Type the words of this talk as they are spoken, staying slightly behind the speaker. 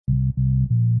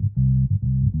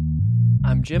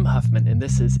I'm Jim Huffman, and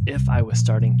this is If I Was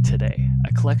Starting Today,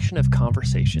 a collection of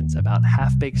conversations about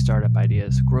half-baked startup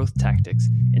ideas, growth tactics,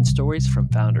 and stories from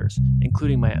founders,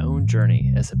 including my own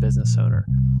journey as a business owner.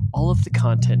 All of the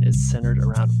content is centered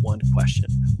around one question: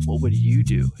 what would you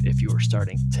do if you were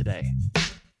starting today?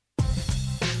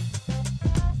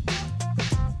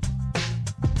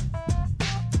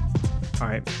 All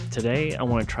right, today I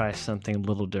want to try something a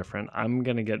little different. I'm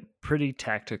going to get pretty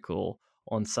tactical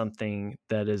on something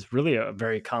that is really a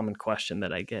very common question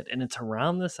that I get. And it's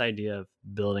around this idea of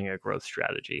building a growth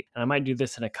strategy. And I might do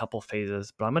this in a couple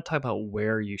phases, but I'm going to talk about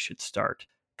where you should start.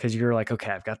 Because you're like,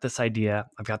 okay, I've got this idea,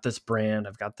 I've got this brand,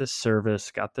 I've got this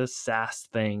service, got this SaaS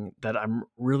thing that I'm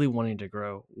really wanting to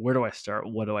grow. Where do I start?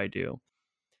 What do I do?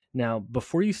 Now,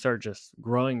 before you start just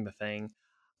growing the thing,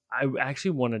 I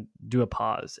actually want to do a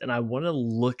pause and I want to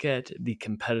look at the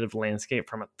competitive landscape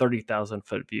from a 30,000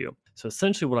 foot view. So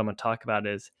essentially what I'm going to talk about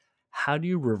is how do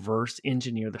you reverse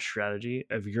engineer the strategy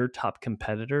of your top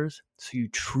competitors so you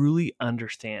truly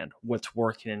understand what's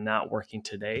working and not working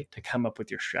today to come up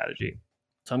with your strategy.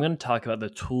 So I'm going to talk about the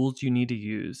tools you need to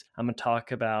use. I'm going to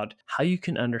talk about how you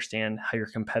can understand how your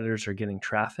competitors are getting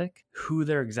traffic, who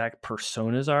their exact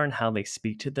personas are and how they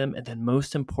speak to them, and then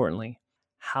most importantly,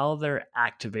 how they're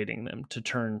activating them to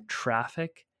turn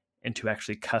traffic into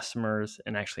actually customers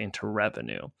and actually into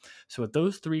revenue. So with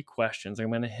those three questions,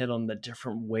 I'm going to hit on the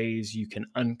different ways you can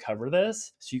uncover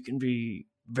this so you can be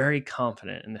very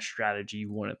confident in the strategy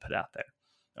you want to put out there.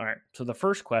 All right, so the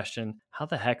first question, how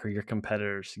the heck are your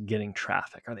competitors getting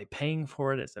traffic? Are they paying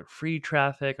for it? Is it free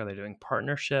traffic? Are they doing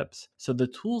partnerships? So the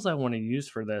tools I want to use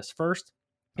for this first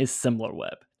is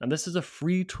SimilarWeb. Now, this is a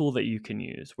free tool that you can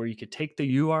use where you could take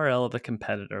the URL of a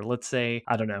competitor. Let's say,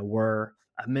 I don't know, we're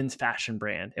a men's fashion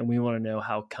brand and we want to know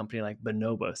how a company like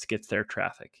Bonobos gets their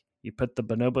traffic. You put the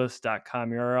bonobos.com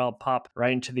URL, pop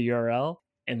right into the URL,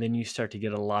 and then you start to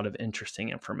get a lot of interesting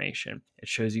information. It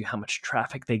shows you how much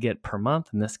traffic they get per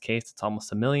month. In this case, it's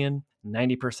almost 1 million.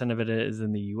 90% of it is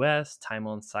in the US. Time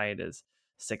on site is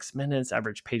 6 minutes.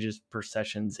 Average pages per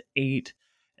session is 8.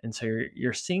 And so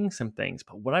you're seeing some things,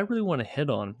 but what I really want to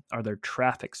hit on are their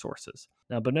traffic sources.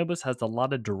 Now, Bonobos has a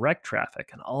lot of direct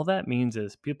traffic, and all that means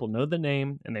is people know the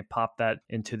name and they pop that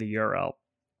into the URL.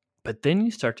 But then you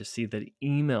start to see that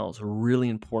email is really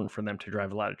important for them to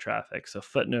drive a lot of traffic. So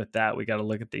footnote that, we got to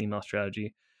look at the email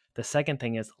strategy. The second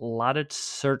thing is a lot of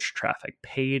search traffic,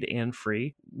 paid and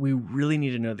free. We really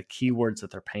need to know the keywords that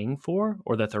they're paying for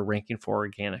or that they're ranking for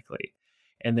organically.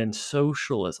 And then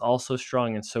social is also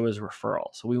strong, and so is referral.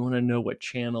 So we want to know what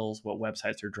channels, what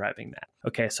websites are driving that.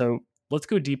 Okay, so let's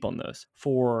go deep on those.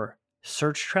 For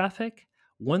search traffic,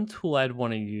 one tool I'd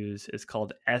want to use is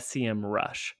called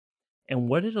SEMrush. And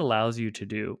what it allows you to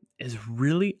do is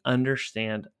really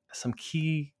understand some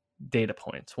key data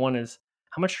points. One is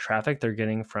how much traffic they're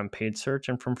getting from paid search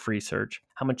and from free search,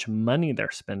 how much money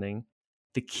they're spending,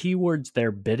 the keywords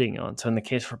they're bidding on. So in the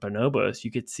case for Bonobos,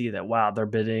 you could see that, wow, they're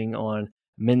bidding on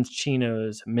men's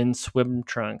chinos, men's swim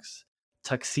trunks,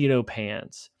 tuxedo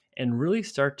pants, and really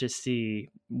start to see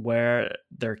where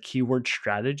their keyword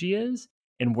strategy is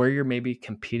and where you're maybe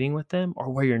competing with them or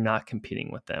where you're not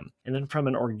competing with them. And then from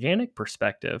an organic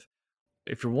perspective,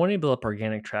 if you're wanting to build up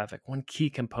organic traffic, one key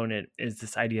component is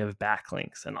this idea of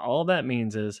backlinks. And all that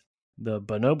means is the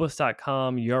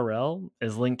bonobos.com URL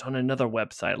is linked on another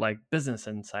website like Business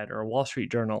Insider or Wall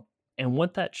Street Journal. And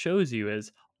what that shows you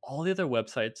is all the other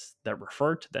websites that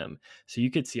refer to them. So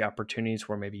you could see opportunities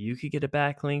where maybe you could get a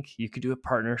backlink, you could do a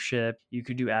partnership, you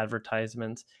could do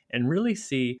advertisements, and really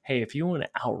see, hey, if you want to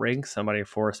outrank somebody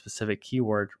for a specific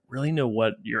keyword, really know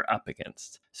what you're up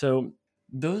against. So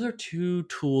those are two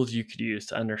tools you could use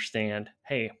to understand,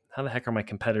 hey, how the heck are my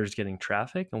competitors getting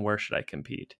traffic and where should I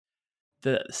compete?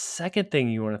 The second thing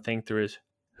you want to think through is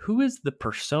who is the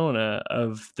persona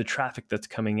of the traffic that's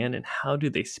coming in and how do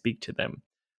they speak to them?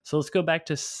 So let's go back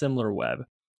to SimilarWeb.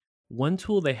 One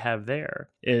tool they have there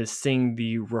is seeing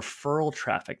the referral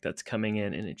traffic that's coming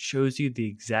in, and it shows you the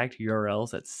exact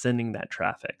URLs that's sending that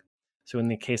traffic. So in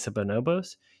the case of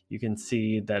Bonobos, you can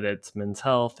see that it's Men's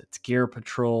Health, it's Gear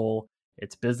Patrol,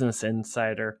 it's Business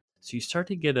Insider. So you start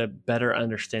to get a better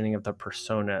understanding of the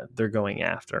persona they're going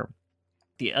after.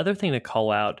 The other thing to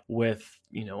call out with,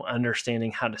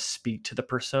 understanding how to speak to the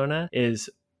persona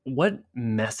is what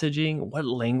messaging, what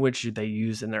language do they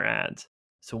use in their ads?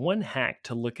 So one hack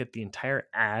to look at the entire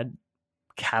ad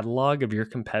catalog of your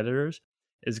competitors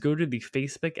is go to the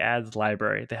Facebook ads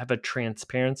library. They have a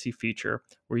transparency feature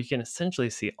where you can essentially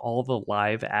see all the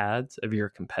live ads of your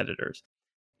competitors.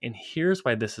 And here's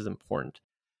why this is important.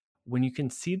 When you can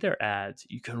see their ads,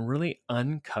 you can really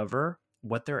uncover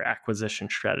what their acquisition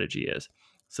strategy is.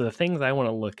 So the things I want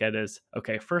to look at is,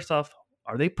 okay, first off,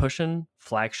 are they pushing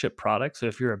flagship products? So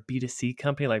if you're a B2C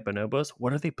company like Bonobos,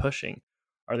 what are they pushing?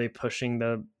 Are they pushing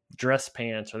the dress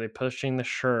pants? Are they pushing the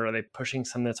shirt? Are they pushing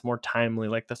something that's more timely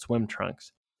like the swim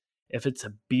trunks? If it's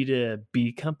a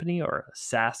B2B company or a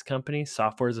SaaS company,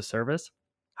 software as a service,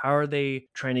 how are they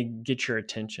trying to get your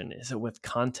attention? Is it with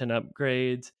content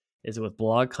upgrades? Is it with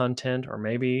blog content? Or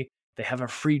maybe they have a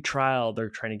free trial they're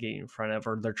trying to get you in front of,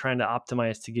 or they're trying to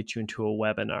optimize to get you into a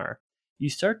webinar. You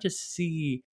start to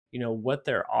see, what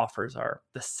their offers are.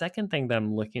 The second thing that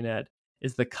I'm looking at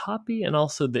is the copy and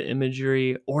also the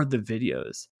imagery or the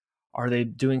videos. Are they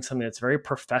doing something that's very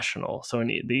professional? So in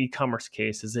the e-commerce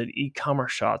case, is it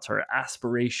e-commerce shots or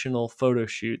aspirational photo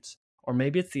shoots? Or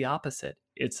maybe it's the opposite.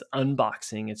 It's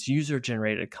unboxing, it's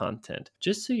user-generated content.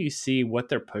 Just so you see what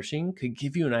they're pushing could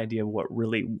give you an idea of what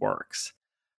really works.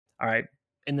 All right.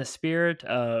 In the spirit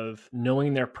of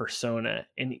knowing their persona,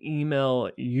 an email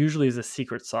usually is a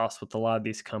secret sauce with a lot of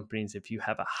these companies if you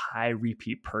have a high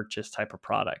repeat purchase type of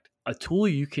product. A tool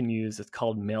you can use is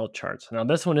called MailCharts. Now,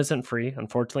 this one isn't free.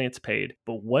 Unfortunately, it's paid.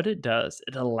 But what it does,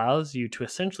 it allows you to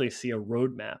essentially see a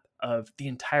roadmap of the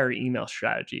entire email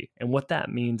strategy. And what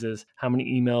that means is how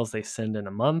many emails they send in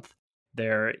a month,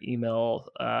 their email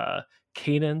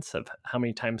cadence of how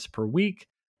many times per week,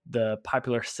 the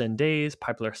popular send days,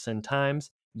 popular send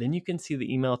times. Then you can see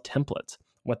the email templates,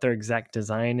 what their exact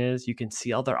design is. You can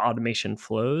see all their automation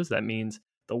flows. That means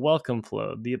the welcome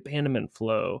flow, the abandonment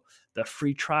flow, the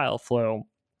free trial flow.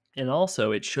 And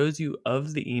also, it shows you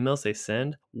of the emails they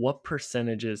send, what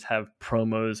percentages have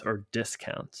promos or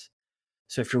discounts.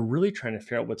 So if you're really trying to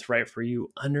figure out what's right for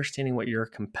you, understanding what your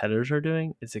competitors are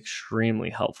doing is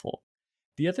extremely helpful.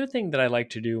 The other thing that I like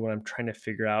to do when I'm trying to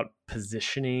figure out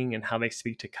positioning and how they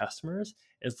speak to customers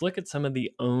is look at some of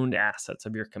the owned assets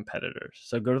of your competitors.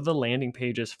 So go to the landing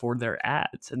pages for their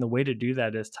ads. And the way to do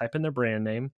that is type in their brand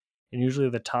name, and usually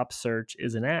the top search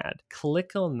is an ad.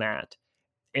 Click on that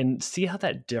and see how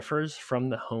that differs from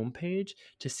the homepage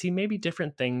to see maybe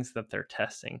different things that they're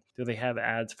testing. Do they have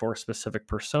ads for specific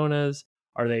personas?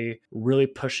 Are they really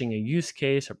pushing a use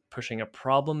case or pushing a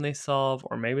problem they solve?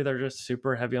 Or maybe they're just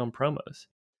super heavy on promos.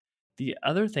 The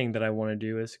other thing that I want to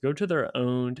do is go to their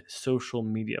owned social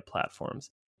media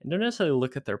platforms and don't necessarily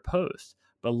look at their posts,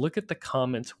 but look at the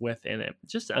comments within it.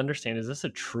 Just to understand, is this a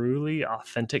truly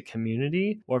authentic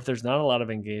community? Or if there's not a lot of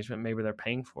engagement, maybe they're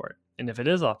paying for it. And if it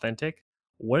is authentic,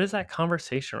 what is that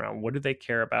conversation around? What do they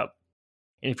care about?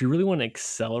 And if you really want to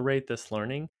accelerate this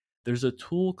learning, there's a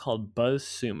tool called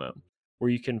BuzzSumo where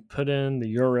you can put in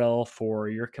the URL for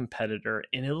your competitor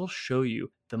and it'll show you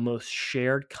the most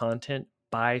shared content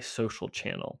by social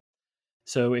channel.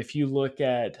 So if you look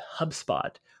at HubSpot,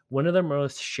 one of their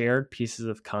most shared pieces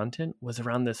of content was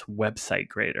around this website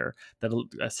grader that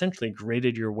essentially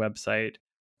graded your website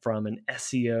from an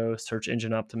SEO, search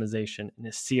engine optimization, and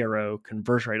a CRO,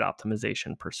 conversion rate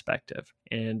optimization perspective.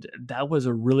 And that was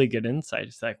a really good insight.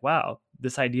 It's like, wow,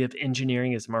 this idea of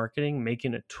engineering as marketing,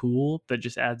 making a tool that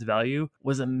just adds value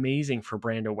was amazing for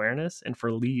brand awareness and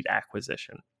for lead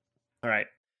acquisition. All right.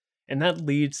 And that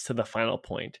leads to the final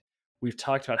point. We've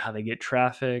talked about how they get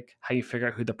traffic, how you figure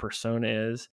out who the persona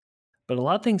is. But a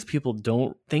lot of things people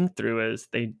don't think through is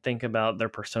they think about their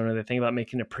persona, they think about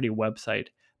making a pretty website.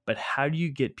 But how do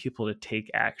you get people to take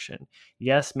action?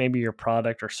 Yes, maybe your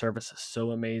product or service is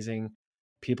so amazing,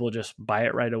 people just buy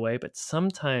it right away. But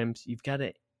sometimes you've got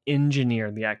to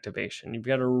engineer the activation. You've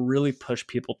got to really push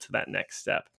people to that next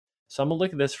step. So I'm going to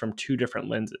look at this from two different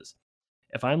lenses.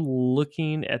 If I'm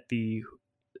looking at the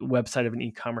website of an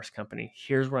e-commerce company,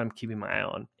 here's where I'm keeping my eye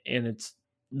on. And it's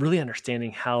really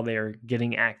understanding how they're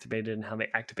getting activated and how they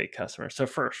activate customers. So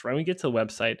first, when we get to the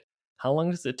website, how long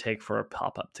does it take for a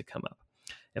pop-up to come up?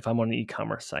 If I'm on an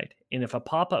e-commerce site, and if a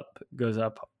pop-up goes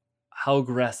up, how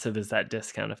aggressive is that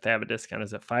discount? If they have a discount,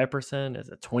 is it 5%? Is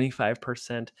it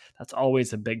 25%? That's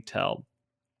always a big tell.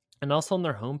 And also on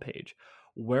their homepage,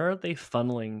 where are they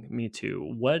funneling me to?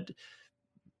 What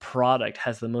product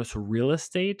has the most real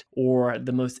estate or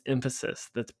the most emphasis?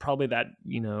 That's probably that,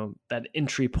 that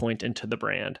entry point into the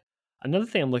brand. Another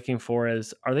thing I'm looking for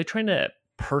is, are they trying to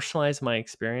personalize my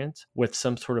experience with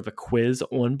some sort of a quiz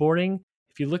onboarding?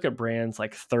 If you look at brands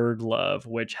like Third Love,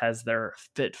 which has their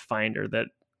fit finder that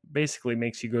basically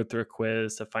makes you go through a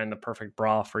quiz to find the perfect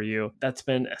bra for you, that's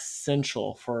been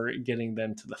essential for getting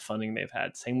them to the funding they've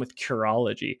had. Same with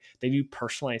Curology. They do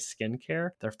personalized skincare.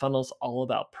 Their funnel's all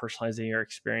about personalizing your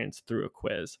experience through a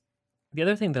quiz. The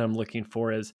other thing that I'm looking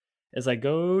for is, as I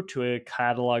go to a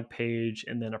catalog page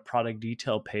and then a product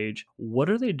detail page, what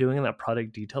are they doing on that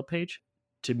product detail page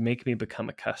to make me become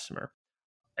a customer?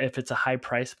 If it's a high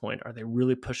price point, are they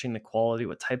really pushing the quality?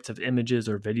 What types of images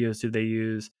or videos do they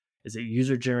use? Is it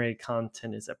user-generated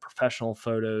content? Is it professional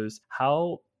photos?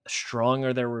 How strong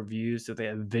are their reviews? Do they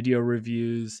have video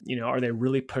reviews? Are they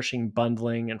really pushing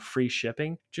bundling and free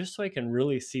shipping? Just so I can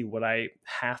really see what I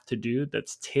have to do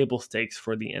that's table stakes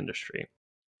for the industry.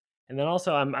 And then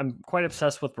also, I'm quite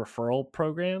obsessed with referral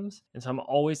programs. And so I'm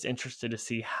always interested to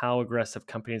see how aggressive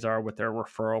companies are with their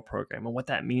referral program. And what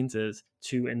that means is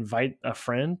to invite a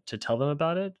friend to tell them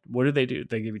about it. What do? They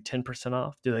give you 10%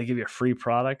 off? Do they give you a free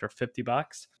product or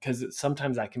 $50? Because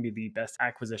sometimes that can be the best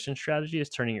acquisition strategy, is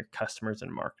turning your customers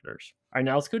into marketers. All right,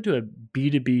 now let's go to a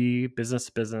B2B, business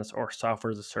to business, or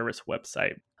software as a service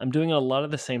website. I'm doing a lot of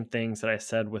the same things that I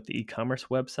said with the e-commerce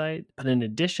website. But in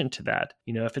addition to that,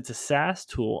 if it's a SaaS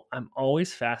tool, I'm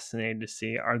always fascinated to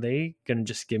see, are they going to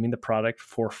just give me the product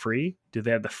for free? Do they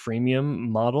have the freemium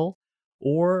model?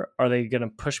 Or are they going to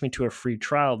push me to a free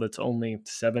trial that's only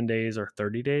 7 days or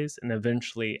 30 days and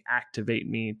eventually activate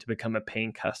me to become a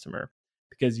paying customer?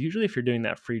 Because usually if you're doing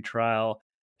that free trial,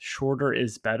 shorter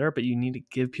is better, but you need to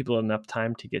give people enough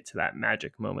time to get to that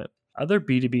magic moment. Other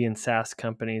B2B and SaaS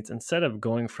companies, instead of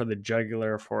going for the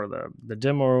jugular for the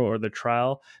demo or the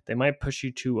trial, they might push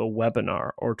you to a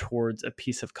webinar or towards a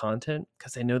piece of content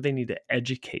because they know they need to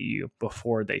educate you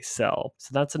before they sell. So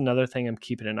that's another thing I'm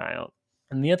keeping an eye on.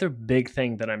 And the other big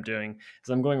thing that I'm doing is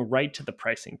I'm going right to the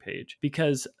pricing page,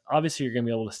 because obviously you're going to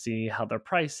be able to see how they're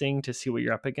pricing to see what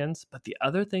you're up against. But the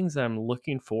other things that I'm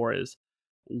looking for is,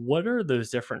 what are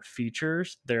those different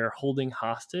features they're holding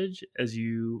hostage as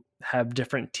you have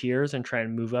different tiers and try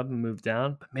and move up and move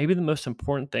down? But maybe the most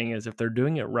important thing is, if they're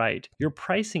doing it right, your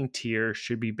pricing tier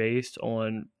should be based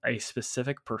on a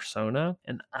specific persona.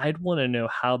 And I'd want to know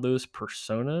how those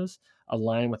personas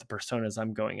align with the personas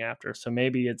I'm going after. So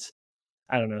maybe it's,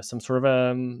 I don't know, some sort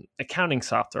of accounting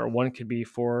software. One could be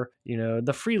for, the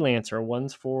freelancer,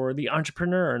 one's for the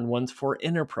entrepreneur, and one's for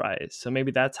enterprise. So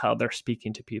maybe that's how they're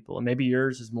speaking to people. And maybe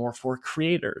yours is more for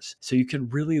creators. So you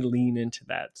could really lean into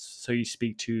that so you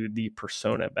speak to the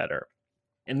persona better.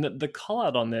 And the call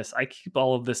out on this, I keep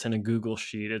all of this in a Google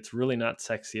sheet. It's really not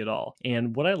sexy at all.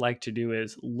 And what I like to do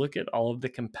is look at all of the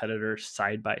competitors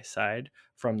side by side,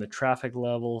 from the traffic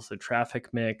levels, the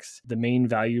traffic mix, the main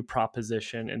value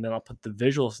proposition, and then I'll put the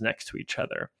visuals next to each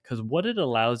other. Because what it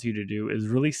allows you to do is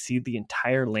really see the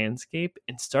entire landscape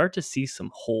and start to see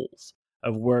some holes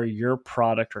of where your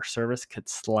product or service could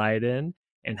slide in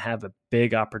and have a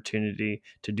big opportunity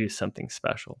to do something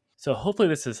special. So hopefully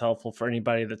this is helpful for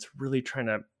anybody that's really trying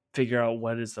to figure out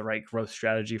what is the right growth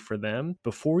strategy for them.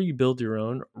 Before you build your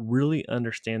own, really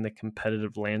understand the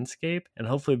competitive landscape, and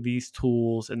hopefully these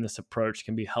tools and this approach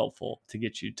can be helpful to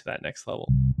get you to that next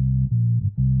level.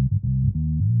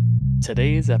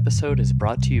 Today's episode is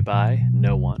brought to you by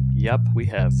no one. Yep, we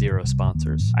have 0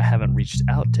 sponsors. I haven't reached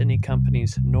out to any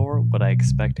companies, nor would I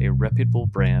expect a reputable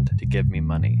brand to give me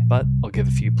money, but I'll give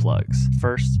a few plugs.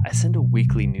 First, I send a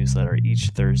weekly newsletter each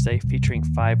Thursday featuring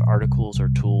 5 articles or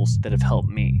tools that have helped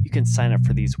me. You can sign up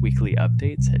for these weekly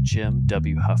updates at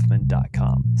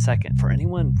jimwhuffman.com. Second, for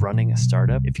anyone running a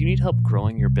startup, if you need help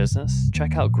growing your business,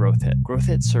 check out GrowthHit.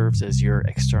 GrowthHit serves as your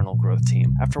external growth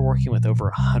team. After working with over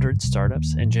 100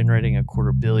 startups and generating a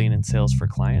 $250 million in sales for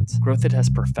clients, GrowthIt has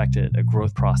perfected a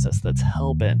growth process that's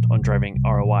hell-bent on driving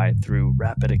ROI through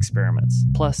rapid experiments.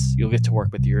 Plus, you'll get to work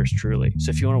with yours truly.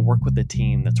 So if you want to work with a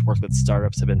team that's worked with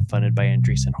startups that have been funded by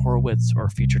Andreessen Horowitz or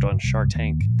featured on Shark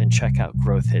Tank, then check out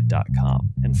growthhit.com.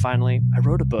 And finally, I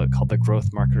wrote a book called The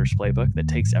Growth Marketer's Playbook that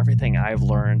takes everything I've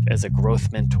learned as a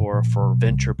growth mentor for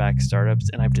venture-backed startups,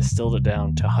 and I've distilled it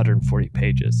down to 140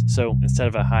 pages. So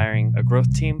instead of hiring a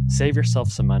growth team, save yourself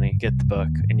some money, get the book,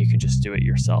 and you can just do it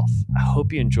yourself. I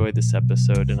hope you enjoyed this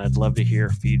episode, and I'd love to hear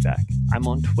feedback. I'm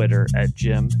on Twitter at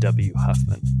Jim W.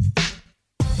 Huffman.